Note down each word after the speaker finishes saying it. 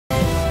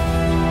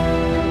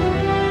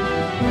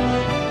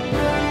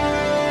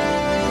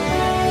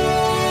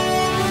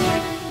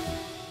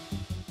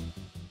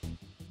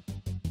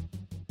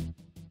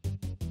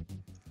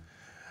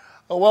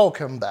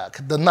Welcome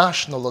back. The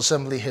National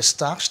Assembly has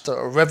tasked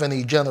the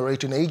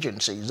revenue-generating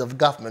agencies of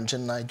government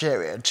in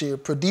Nigeria to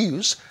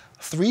produce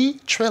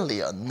 3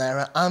 trillion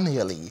naira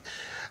annually.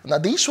 Now,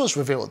 this was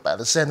revealed by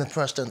the Senate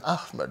President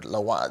Ahmad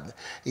Lawan.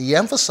 He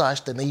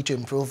emphasized the need to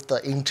improve the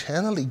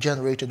internally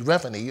generated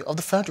revenue of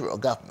the federal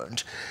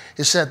government.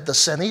 He said the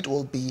Senate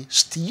will be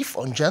stiff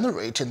on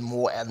generating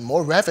more and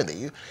more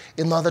revenue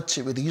in order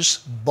to reduce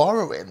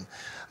borrowing.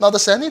 Now, the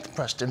Senate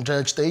President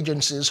urged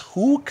agencies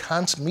who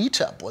can't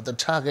meet up with the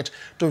target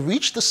to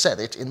reach the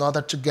Senate in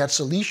order to get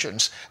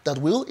solutions that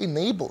will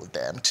enable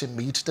them to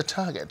meet the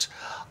target.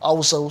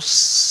 Also,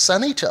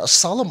 Senator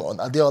Solomon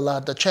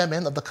Adeola, the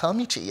chairman of the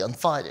Committee on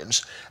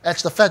Finance,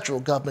 urged the federal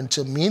government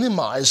to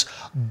minimize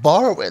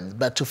borrowing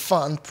but to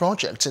fund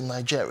projects in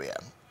Nigeria.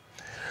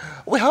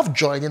 We have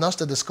joining us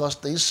to discuss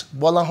this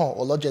Gbolahan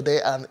Olojede,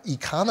 an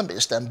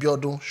Economist And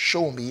Biodun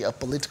Sowunmi, a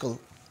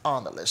political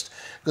analyst.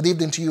 Good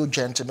evening to you,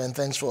 gentlemen.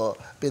 Thanks for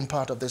being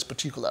part of this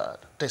particular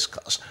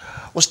discourse.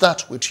 We'll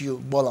start with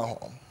you,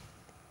 Gbolahan.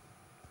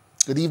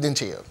 Good evening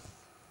to you.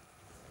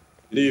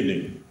 Good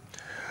evening.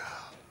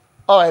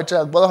 All right,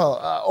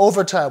 Gbolahan,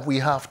 over time we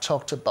have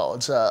talked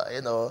about,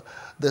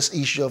 this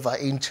issue of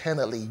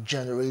internally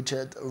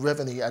generated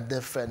revenue at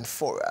different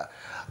fora.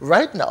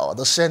 Right now,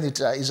 the Senate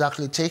is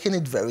actually taking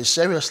it very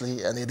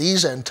seriously, and it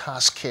is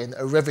tasking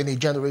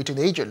revenue-generating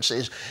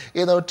agencies,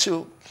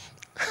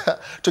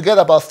 to get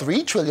about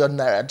 3 trillion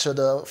naira to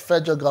the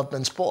federal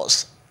government's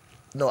purse,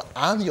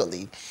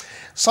 annually.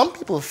 Some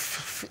people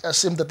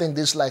seem to think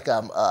this is like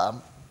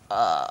a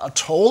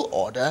tall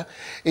order.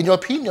 In your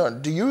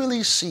opinion, do you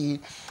really see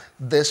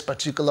this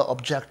particular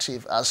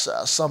objective as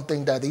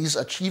something that is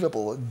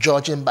achievable,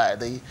 judging by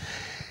the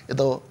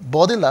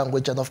body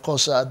language and, of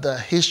course,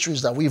 the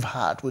histories that we've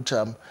had with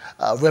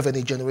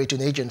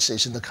revenue-generating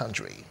agencies in the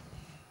country?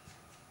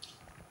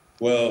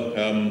 Well,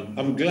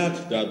 I'm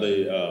glad that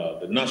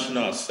the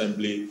National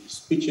Assembly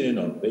is pitching in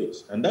on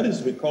this, and that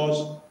is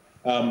because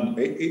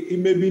it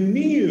may be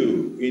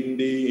new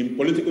in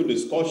political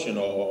discussion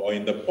or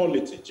in the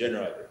polity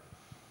generally,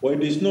 but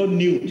it is not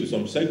new to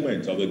some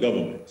segments of the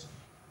government.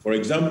 For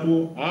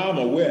example, I'm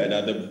aware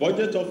that the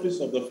Budget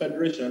Office of the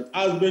Federation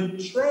has been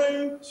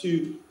trying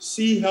to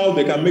see how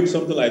they can make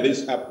something like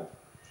this happen.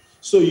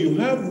 So you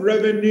have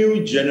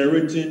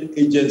revenue-generating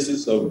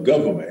agencies of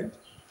government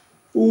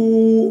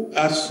who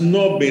has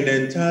not been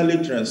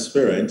entirely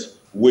transparent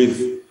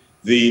with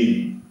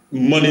the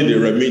money they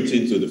remit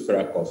into the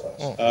federal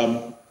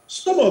coffers.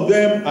 Some of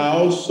them are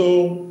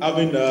also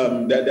having,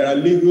 there are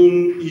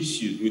legal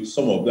issues with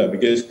some of them,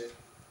 because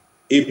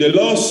if the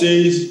law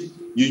says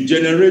you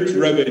generate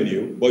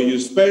revenue, but you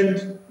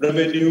spend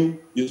revenue,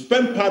 you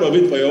spend part of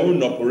it for your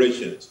own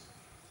operations,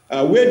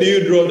 where do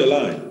you draw the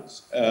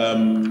lines?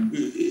 And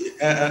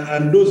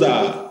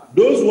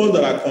those ones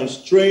that are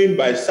constrained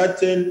by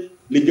certain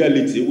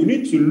legality. We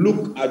need to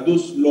look at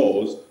those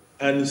laws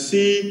and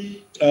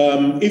see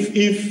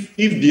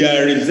if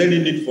there is any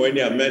need for any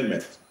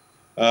amendment.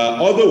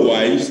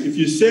 Otherwise, if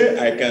you say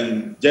I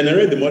can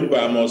generate the money, but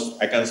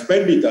I can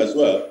spend it as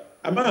well,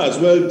 I might as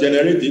well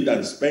generate it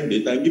and spend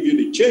it and give you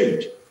the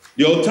change.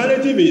 The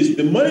alternative is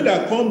the money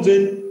that comes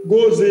in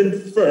goes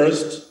in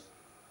first,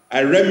 I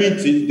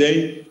remit it,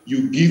 then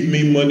you give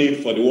me money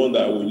for the one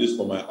that I will use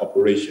for my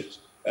operations.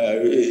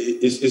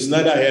 It's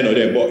neither here nor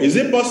there. But is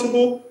it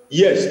possible?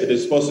 Yes, it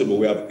is possible.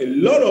 We have a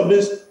lot of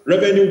these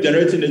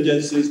revenue-generating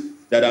agencies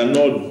that are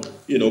not,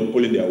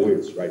 pulling their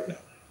weights right now.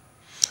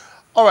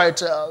 All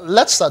right,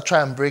 let's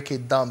try and break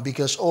it down,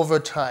 because over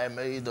time,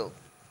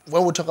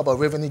 when we talk about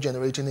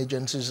revenue-generating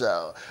agencies,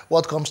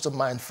 what comes to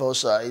mind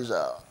first is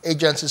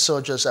agencies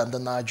such as the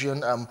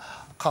Nigerian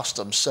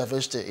Customs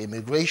Service, the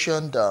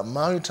Immigration, the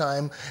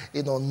Maritime,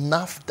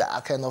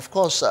 NAFDAC, and of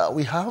course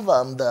we have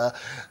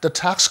the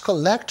tax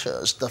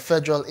collectors, the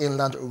Federal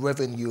Inland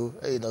Revenue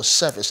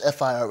Service,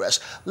 FIRS.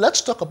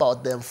 Let's talk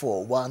about them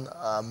for 1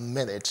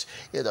 minute.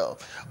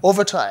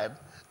 Over time,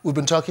 we've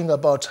been talking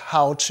about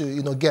how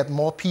to get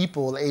more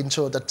people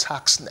into the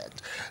tax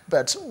net,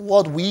 but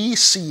what we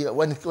see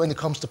when it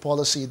comes to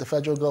policy, the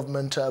federal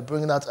government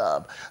bringing out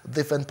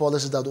different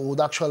policies that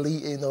would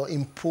actually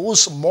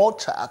impose more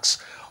tax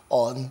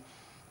on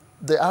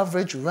the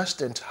average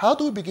resident. How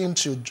do we begin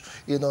to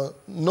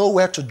know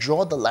where to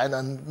draw the line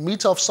and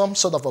meet off some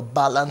sort of a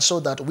balance so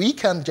that we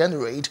can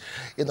generate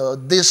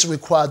this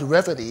required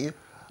revenue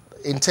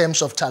in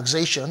terms of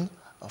taxation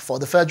for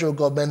the federal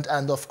government,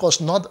 and of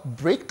course not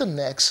break the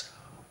necks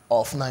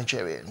of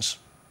Nigerians?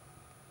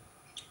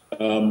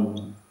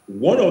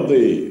 One of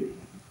the...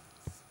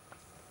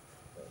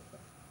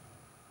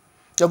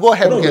 Yeah, go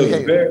ahead. We can hear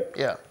you.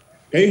 Yeah.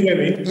 Can you hear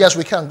me? Yes,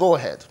 we can. Go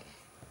ahead.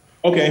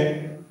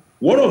 Okay.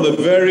 One of the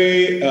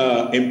very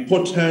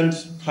important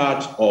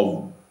part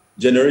of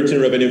generating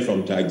revenue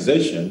from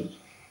taxation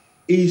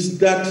is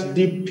that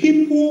the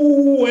people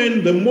who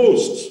earn the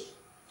most,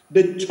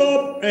 the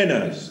top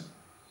earners,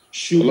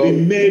 should be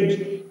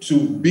made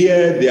to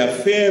bear their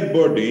fair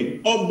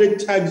burden of the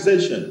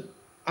taxation.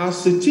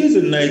 As it is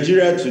in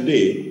Nigeria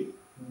today,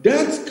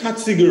 that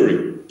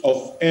category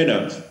of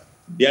earners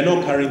They are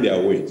not carrying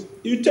their weight.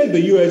 You take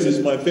the US as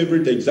my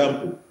favorite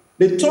example.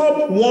 The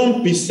top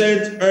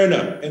 1%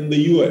 earner in the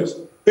US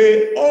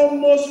pay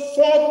almost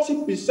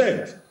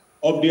 40%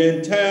 of the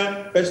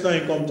entire personal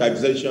income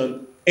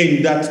taxation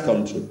in that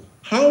country.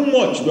 How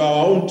much do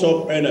our own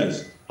top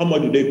earners, how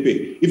much do they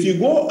pay? If you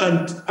go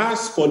and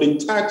ask for the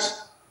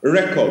tax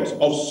records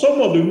of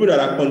some of the people that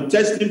are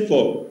contesting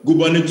for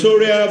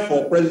gubernatorial,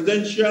 for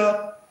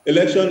presidential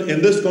election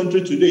in this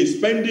country today,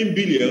 spending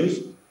billions,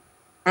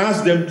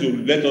 ask them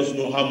to let us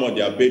know how much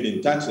they are paid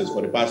in taxes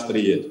for the past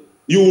 3 years.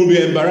 You will be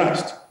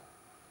embarrassed.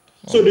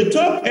 So the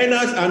top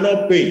earners are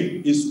not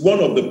paying is one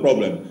of the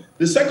problems.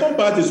 The second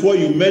part is what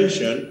you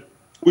mentioned,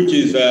 which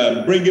is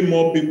bringing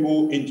more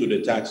people into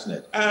the tax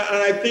net. And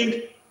I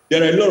think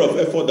there are a lot of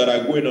effort that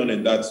are going on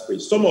in that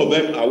space. Some of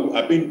them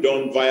are being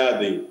done via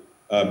the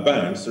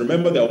banks.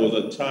 Remember, there was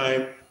a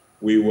time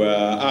we were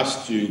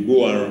asked to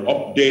go and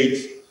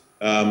update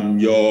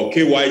your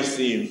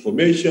KYC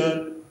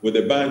information with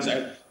the banks.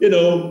 And, you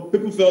know,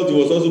 people felt it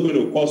was also going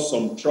to cause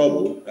some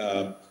trouble,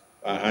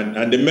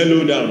 and they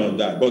mellowed down on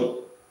that. But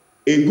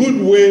a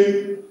good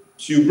way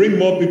to bring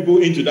more people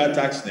into that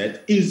tax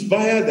net is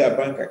via their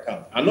bank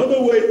account.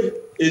 Another way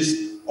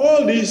is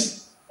all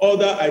these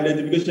other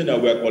identification that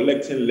we're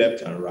collecting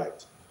left and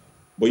right.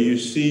 But you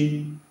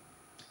see,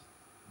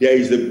 there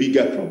is a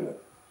bigger problem.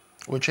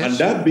 Which is? And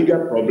that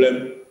bigger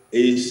problem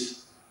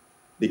is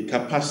the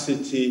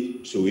capacity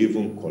to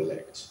even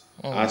collect.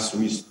 As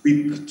we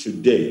speak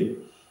today,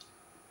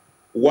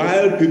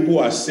 while people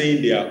are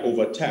saying they are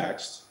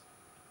overtaxed,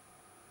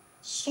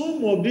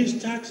 some of these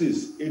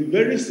taxes, a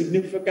very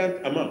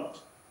significant amount,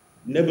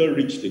 never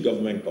reach the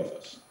government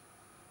coffers.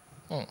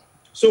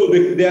 So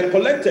they are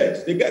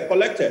collected, they get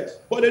collected,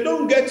 but they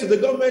don't get to the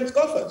government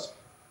coffers.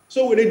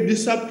 So they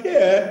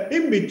disappear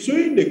in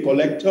between the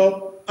collector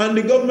and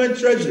the government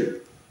treasury.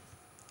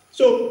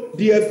 So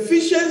the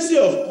efficiency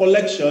of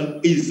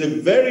collection is a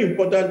very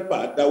important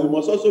part that we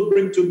must also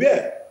bring to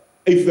bear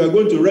if we are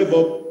going to rev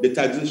up the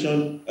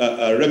taxation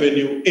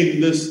revenue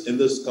in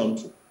this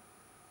country.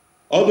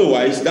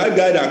 Otherwise, that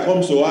guy that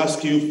comes to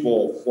ask you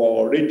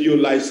for radio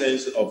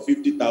license of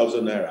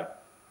 50,000 naira,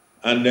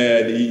 and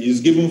he is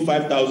given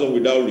 5,000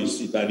 without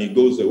receipt, and he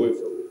goes away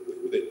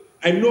with it.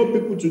 I know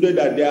people today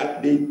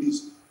that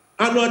these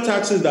annual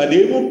taxes that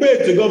they even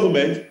pay to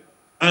government,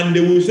 and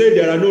they will say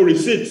there are no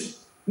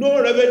receipts,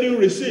 no revenue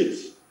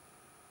receipts.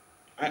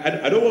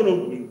 I don't want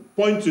to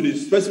point to the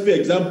specific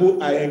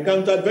example I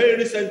encountered very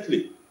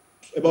recently,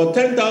 about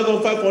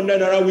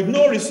 10,500 naira with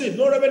no receipt,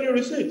 no revenue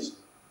receipts.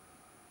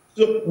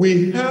 So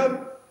we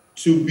have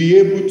to be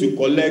able to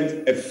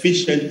collect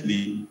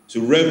efficiently to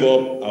rev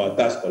up our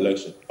tax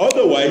collection.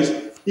 Otherwise,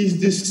 it's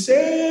the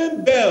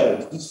same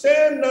belt, the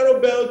same narrow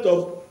belt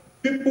of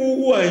people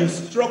who are in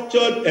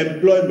structured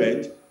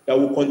employment that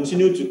will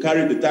continue to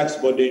carry the tax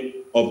burden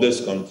of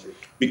this country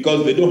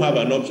because they don't have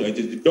an option. It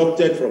is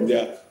deducted from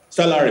their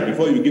salary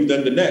before you give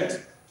them the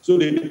net. So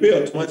they pay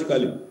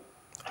automatically.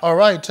 All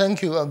right,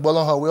 thank you,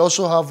 Gbolahan. We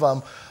also have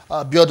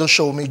Biodun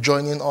Sowunmi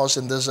joining us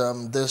in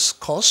this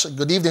course.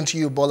 Good evening to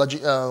you,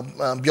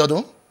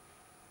 Biodun.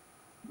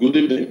 Good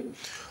evening.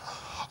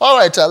 All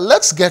right,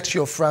 let's get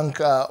your frank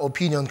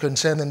opinion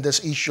concerning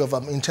this issue of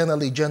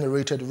internally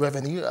generated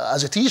revenue.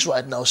 As it is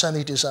right now,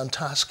 Senate is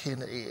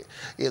tasking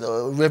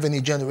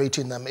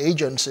revenue-generating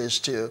agencies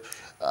to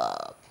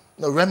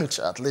remit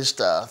at least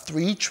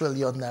 3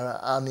 trillion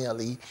naira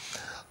annually.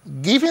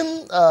 Given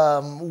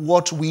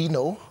what we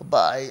know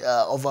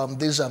of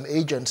these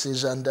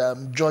agencies and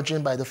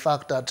judging by the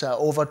fact that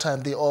over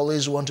time they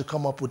always want to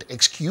come up with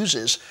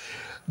excuses,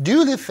 do you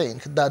really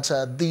think that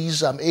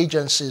these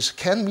agencies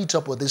can meet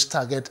up with this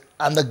target?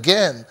 And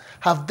again,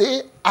 have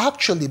they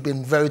actually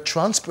been very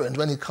transparent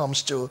when it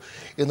comes to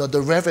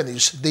the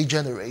revenues they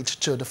generate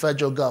to the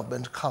federal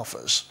government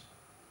coffers?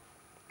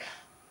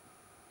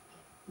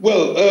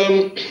 Well,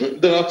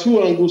 there are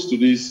two angles to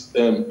this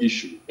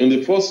issue. In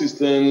the first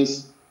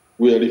instance,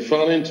 we are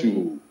referring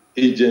to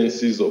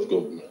agencies of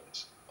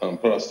government and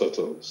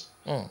parastatals.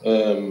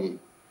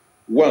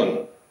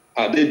 One,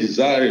 are they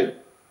desiring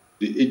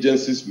the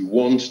agencies we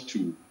want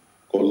to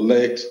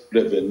collect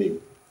revenue?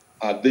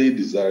 Are they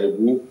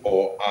desirable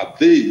or are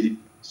they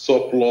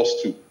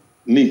surplus to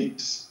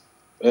needs?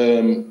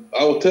 I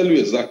will tell you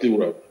exactly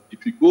what I mean.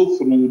 If you go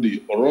through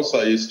the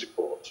Oronsay's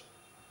report,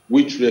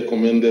 which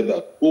recommended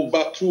that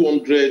over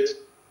 200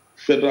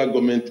 federal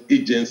government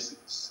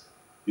agencies,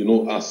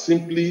 are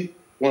simply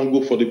one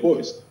go for the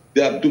boys.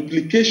 They are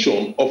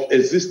duplication of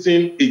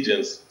existing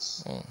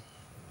agencies.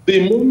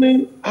 The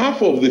money,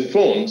 half of the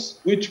funds,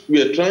 which we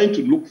are trying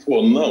to look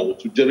for now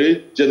to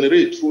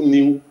generate through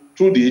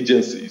the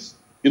agencies,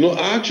 are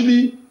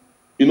actually,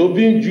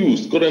 being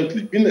used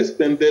currently, being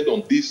expended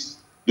on these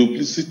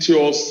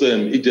duplicitous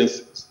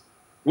agencies,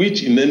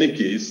 which in any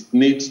case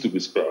needs to be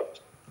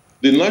scrapped.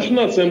 The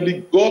National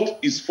Assembly got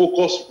its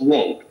focus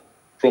wrong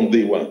from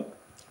day one.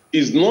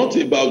 It's not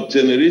about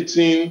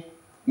generating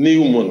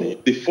new money.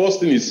 The first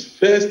thing is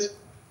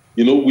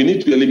we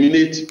need to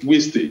eliminate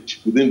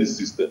wastage within the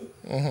system.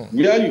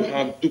 Where you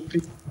have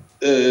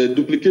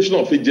duplication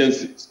of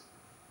agencies,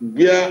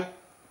 where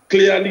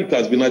clearly it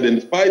has been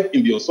identified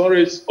in the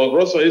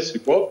Orosoris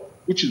report,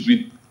 which is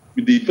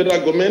with the federal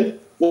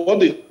government. What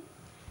they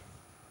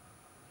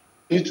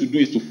need to do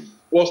is to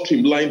first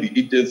streamline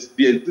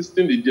the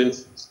existing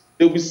agencies.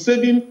 They'll be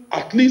saving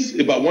at least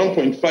about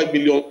 1.5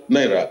 billion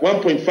naira,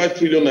 1.5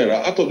 trillion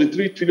naira out of the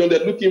 3 trillion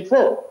they're looking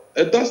for.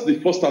 That's the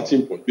first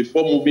starting point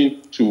before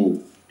moving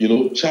to,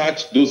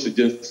 charge those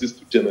agencies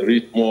to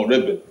generate more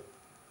revenue.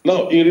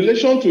 Now, in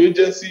relation to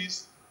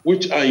agencies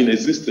which are in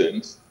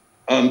existence,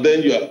 and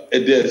then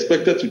they're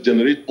expected to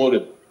generate more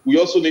revenue, we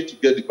also need to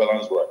get the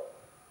balance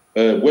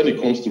right when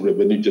it comes to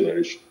revenue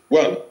generation.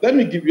 One,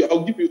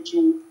 I'll give you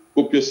two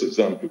copious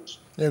examples.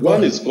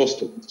 One is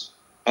customs,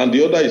 and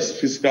the other is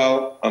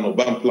fiscal and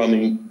urban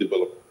planning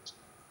development.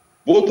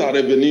 Both are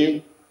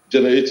revenue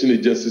generating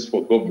agencies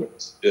for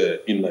governments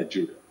in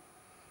Nigeria.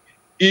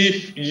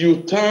 If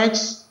you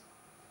tax,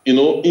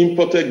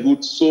 imported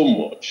goods so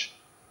much,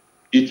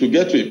 it will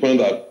get to a point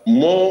that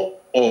more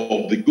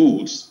of the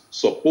goods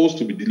supposed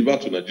to be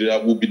delivered to Nigeria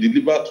will be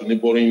delivered to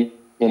neighboring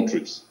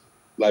countries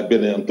like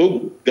Benin and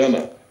Togo,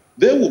 Ghana.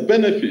 They will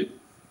benefit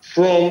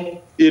from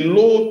a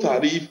low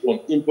tariff on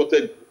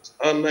imported goods,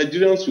 and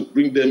Nigerians will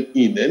bring them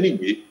in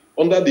anyway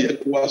under the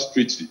ECOWAS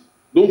treaty.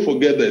 Don't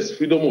forget there's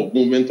freedom of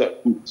movement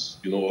of goods,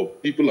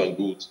 of people and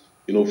goods,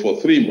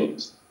 for 3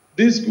 months.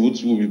 These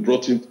goods will be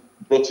brought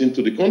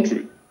into the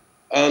country.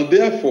 And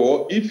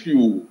therefore, if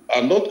you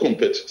are not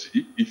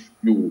competitive, if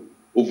you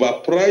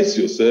overprice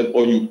yourself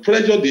or you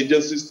pressure the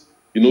agencies,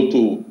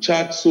 to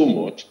charge so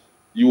much,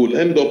 you will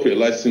end up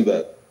realizing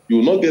that you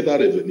will not get that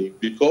revenue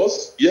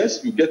because,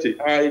 yes, you get a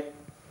high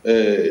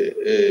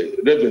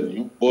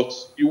revenue, but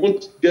you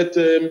won't get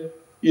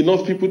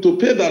enough people to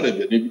pay that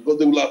revenue because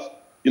they will have,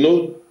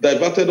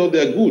 diverted all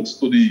their goods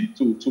to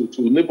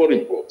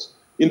neighboring ports.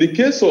 In the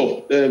case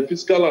of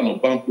fiscal and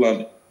urban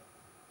planning,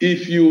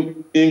 if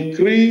you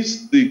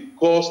increase the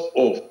cost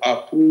of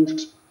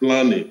approved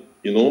planning,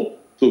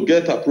 to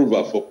get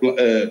approval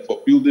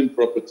for building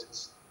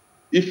properties,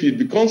 if it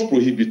becomes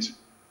prohibitive,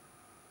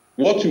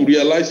 what you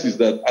realize is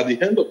that at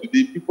the end of the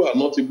day, people are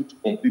not able to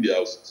complete their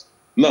houses.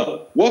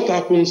 Now, what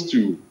happens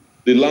to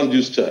the land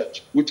use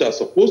charge, which are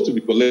supposed to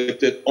be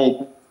collected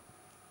on?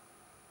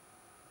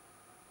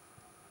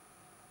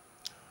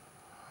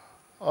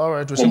 All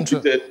right,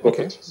 completed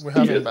properties. We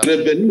have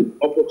revenue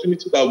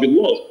opportunity that will be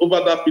lost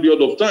over that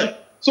period of time.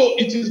 So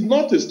it is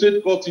not a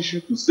straightforward issue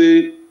to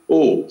say,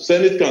 oh,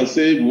 Senate can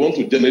say we want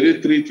to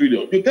generate 3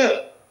 trillion. You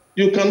can't.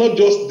 You cannot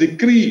just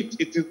decree it.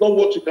 It is not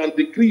what you can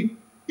decree.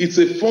 It's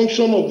a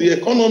function of the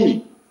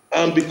economy.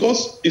 And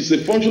because it's a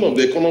function of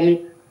the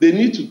economy, they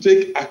need to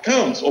take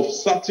account of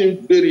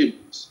certain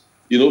variables,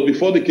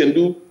 before they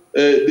can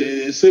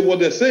say what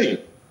they're saying.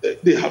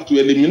 They have to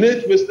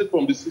eliminate wastage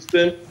from the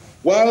system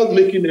while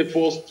making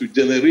efforts to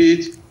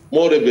generate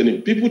more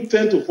revenue. People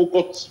tend to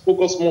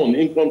focus more on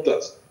income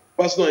tax,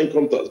 personal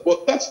income tax,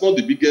 but that's not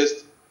the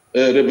biggest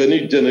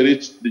revenue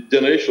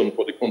generation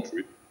for the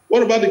country.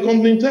 What about the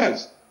company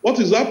tax? What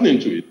is happening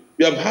to it?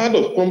 We have heard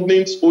of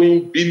companies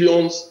owing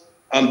billions,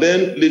 and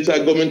then later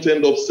government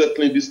end up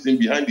settling this thing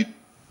behind the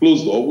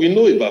closed door. We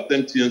know about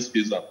MTN's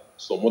case and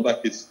some other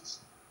cases.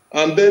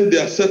 And then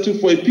they are settled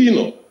for a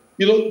peanut.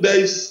 There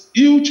is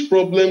huge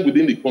problem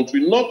within the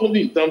country, not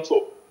only in terms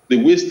of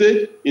the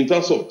wastage, in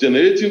terms of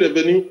generating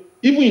revenue,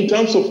 even in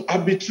terms of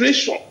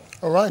arbitration,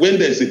 when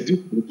there's a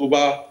dispute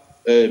over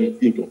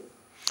income.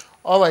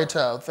 All right,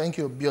 thank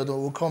you, Biodun.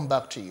 We'll come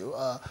back to you.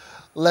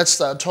 Let's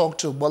talk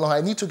to Gbolahan.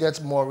 I need to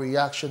get more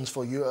reactions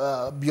for you.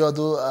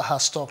 Biodun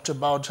has talked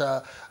about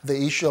the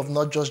issue of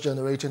not just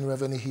generating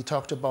revenue. He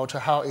talked about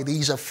how it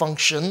is a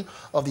function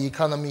of the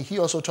economy. He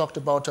also talked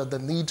about the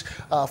need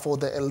for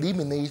the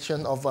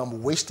elimination of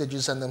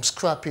wastages and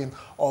scrapping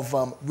of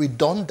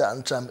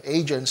redundant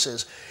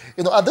agencies.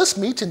 At this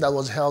meeting that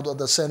was held at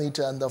the Senate,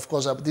 and of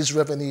course these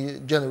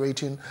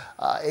revenue-generating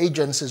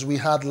agencies, we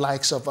had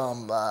likes of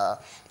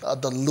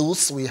the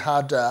LUTH, we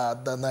had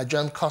the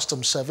Nigerian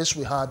Customs Service,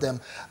 we had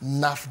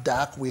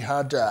NAFDAC, we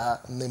had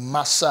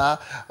NIMASA,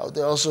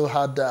 they also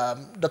had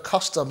the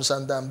Customs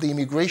and the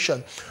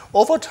Immigration.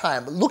 Over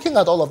time, looking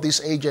at all of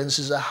these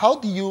agencies, how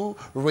do you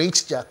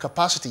rate their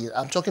capacity?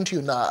 I'm talking to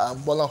you now,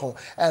 Gbolahan.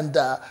 And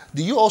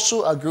do you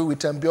also agree with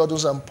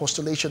Biodun's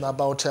postulation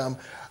about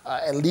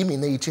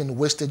eliminating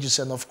wastages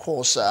and, of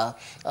course,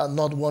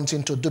 not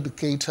wanting to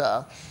duplicate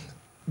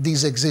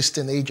these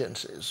existing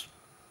agencies?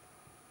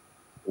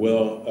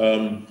 Well,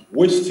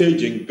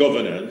 wastage in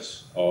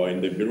governance or in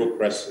the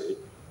bureaucracy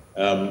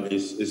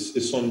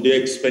is on the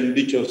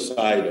expenditure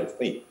side of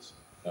things,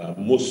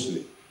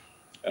 mostly.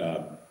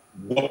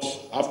 But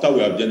after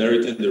we have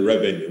generated the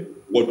revenue,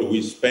 what do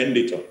we spend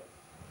it on?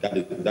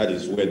 That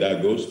is where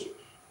that goes to.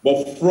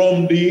 But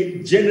from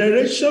the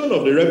generation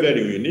of the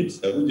revenue in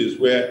itself, which is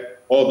where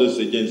all those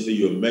agencies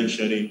you're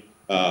mentioning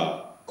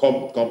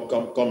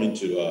come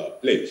into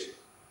place.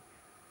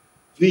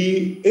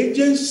 The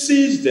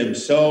agencies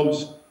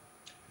themselves,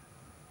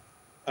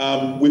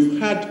 we've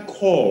had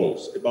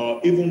calls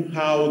about even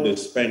how they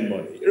spend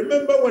money.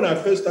 Remember when I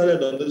first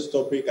started on this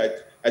topic,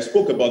 I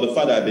spoke about the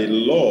fact that the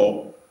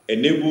law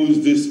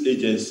enables this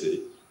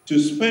agency to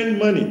spend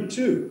money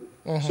too.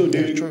 So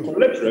they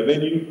collect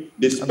revenue,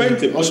 they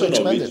spend a portion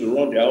of it to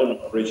run their own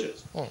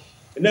operations.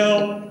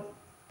 Now,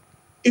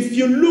 if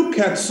you look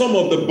at some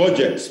of the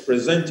budgets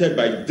presented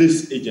by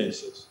these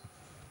agencies,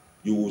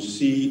 you will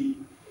see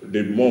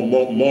the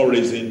more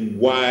reason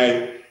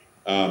why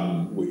a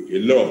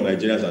lot of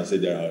Nigerians have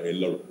said there are a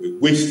lot of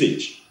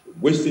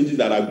wastages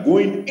that are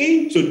going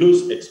into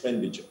those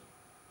expenditures.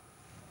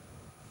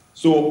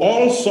 So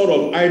all sort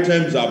of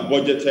items are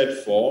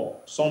budgeted for,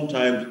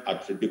 sometimes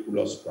at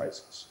ridiculous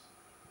prices.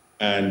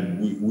 And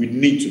we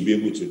need to be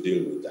able to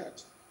deal with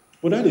that.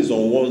 But that is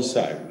on one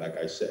side, like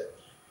I said.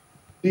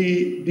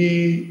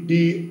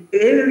 The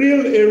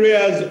real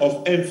areas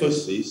of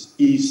emphasis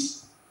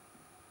is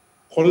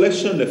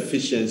collection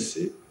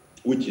efficiency,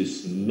 which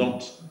is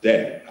not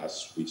there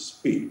as we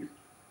speak.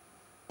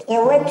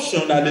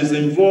 Corruption that is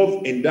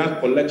involved in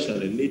that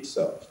collection in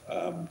itself.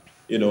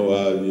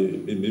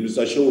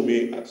 Mr.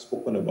 Sowunmi had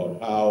spoken about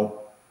how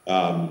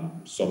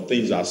some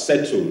things are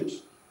settled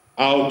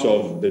out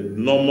of the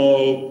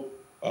normal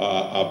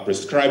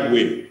prescribed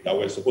way that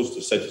we're supposed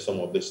to settle some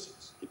of these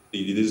things.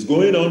 It is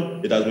going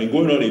on, it has been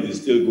going on, it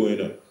is still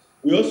going on.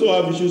 We also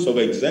have issues of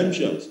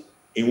exemptions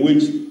in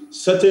which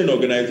certain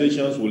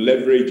organizations will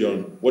leverage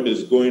on what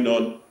is going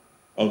on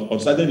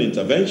certain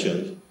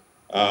interventions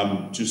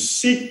to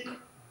seek.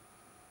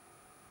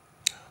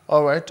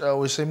 All right,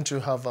 we seem to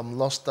have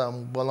lost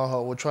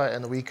Gbolahan. We'll try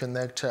and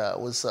reconnect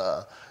with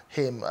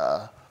him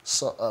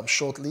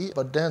shortly,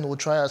 but then we'll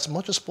try as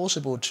much as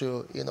possible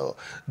to,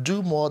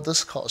 do more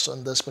discourse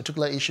on this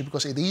particular issue,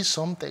 because it is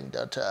something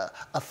that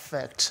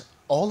affects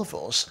all of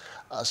us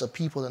as a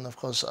people and, of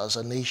course, as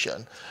a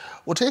nation.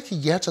 We'll take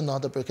yet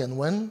another break, and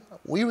when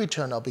we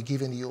return, I'll be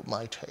giving you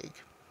my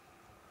take.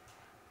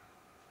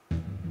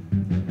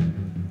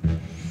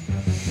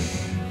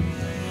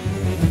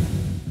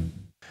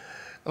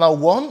 Now,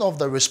 one of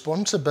the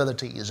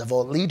responsibilities of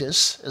all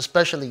leaders,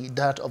 especially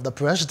that of the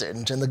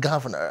president and the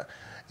governor,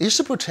 is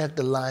to protect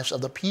the lives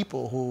of the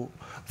people who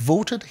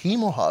voted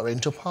him or her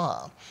into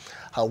power.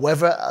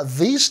 However,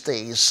 these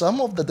days, some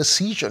of the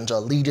decisions our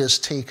leaders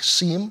take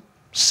seem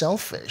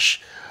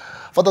selfish.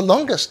 For the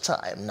longest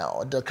time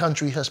now, the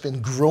country has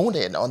been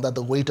groaning under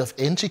the weight of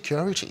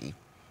insecurity.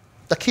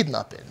 The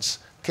kidnappings,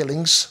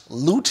 killings,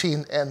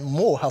 looting, and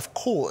more have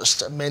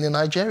caused many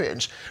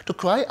Nigerians to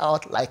cry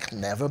out like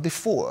never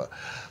before.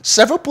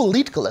 Several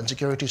political and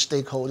security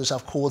stakeholders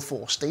have called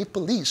for state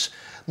police,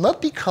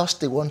 not because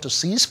they want to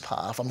seize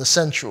power from the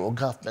central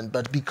government,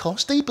 but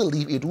because they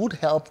believe it would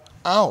help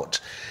out.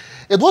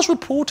 It was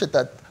reported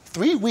that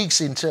 3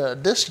 weeks into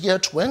this year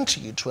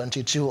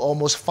 2022,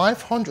 almost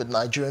 500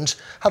 Nigerians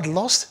had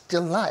lost their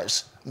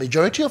lives,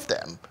 majority of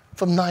them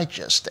from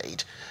Niger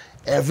State.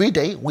 Every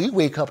day we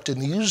wake up to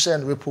news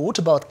and report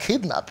about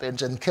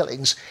kidnappings and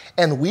killings,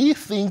 and we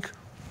think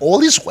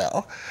all is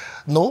well.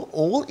 No,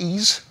 all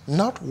is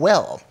not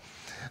well.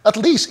 At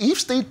least if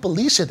state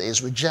policing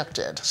is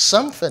rejected,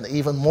 something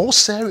even more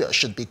serious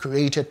should be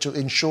created to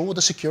ensure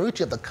the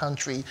security of the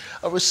country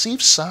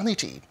receives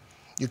sanity.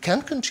 You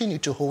can't continue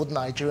to hold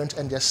Nigerians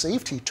and their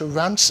safety to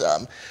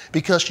ransom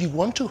because you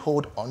want to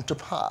hold on to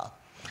power.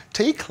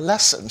 Take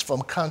lessons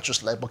from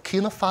countries like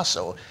Burkina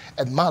Faso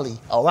and Mali,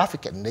 our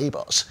African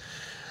neighbors.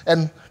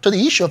 And to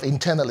the issue of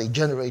internally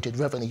generated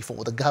revenue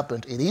for the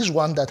government, it is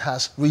one that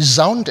has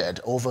resounded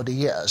over the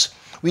years.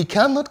 We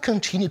cannot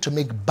continue to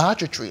make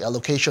budgetary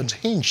allocations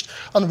hinged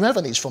on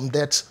revenues from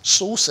debt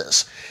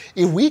sources.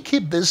 If we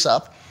keep this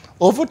up,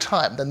 over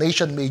time, the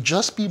nation may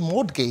just be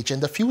mortgaging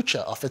the future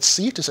of its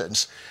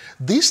citizens.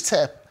 This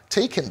step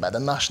taken by the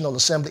National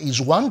Assembly is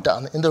one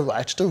done in the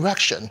right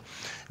direction.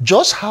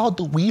 Just how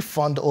do we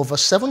fund over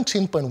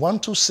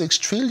 17.126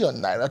 trillion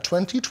naira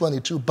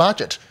 2022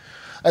 budget?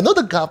 I know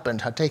the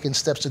government had taken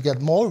steps to get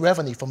more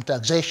revenue from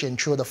taxation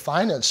through the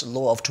finance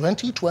law of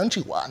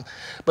 2021,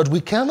 but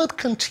we cannot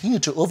continue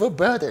to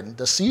overburden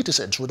the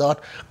citizens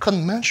without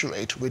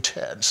commensurate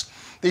returns.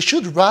 They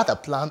should rather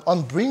plan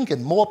on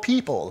bringing more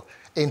people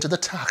into the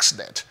tax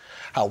net.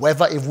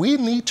 However, if we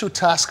need to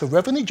task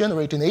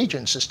revenue-generating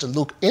agencies to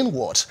look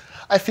inwards,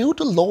 I feel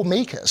the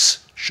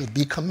lawmakers should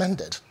be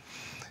commended.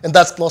 And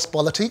that's Plus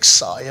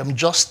Politics. I am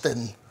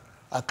Justin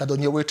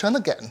Akadonia. We'll return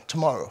again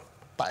tomorrow.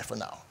 Bye for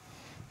now.